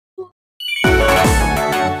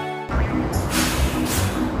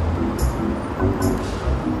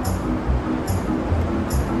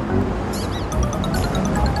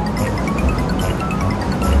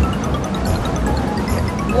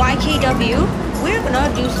We're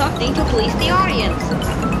gonna do something to please the audience.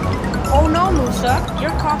 Oh no, Musa,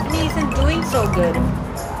 your company isn't doing so good.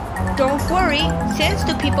 Don't worry, since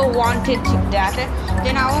the people wanted that,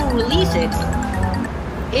 then I will release it.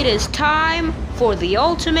 It is time for the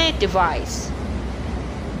ultimate device.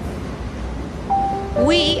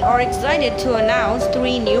 We are excited to announce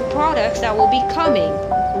 3 new products that will be coming.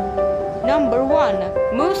 Number 1,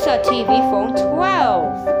 MusaTV Phone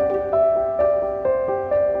 12.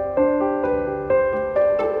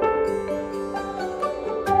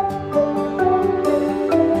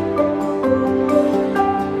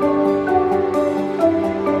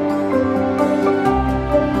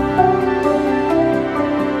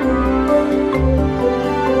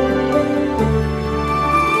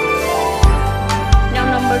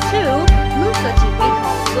 Number 2, MusaTV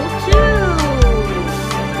Commercial 2.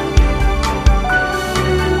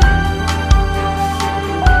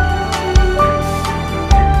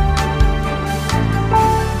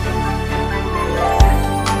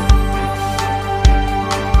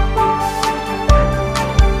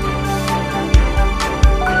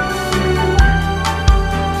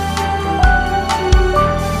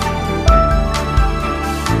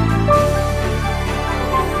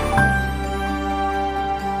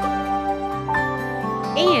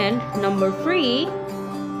 And number 3,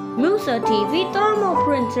 MusaTV Thermal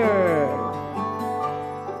Printer.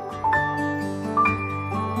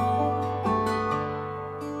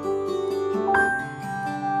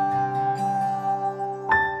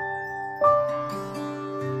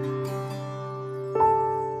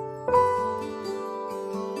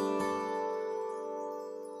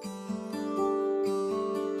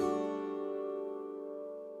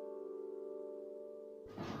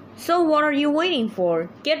 So what are you waiting for?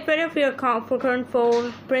 Get ready for your current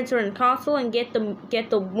phone, printer, and console, and get the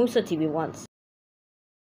MusaTV ones.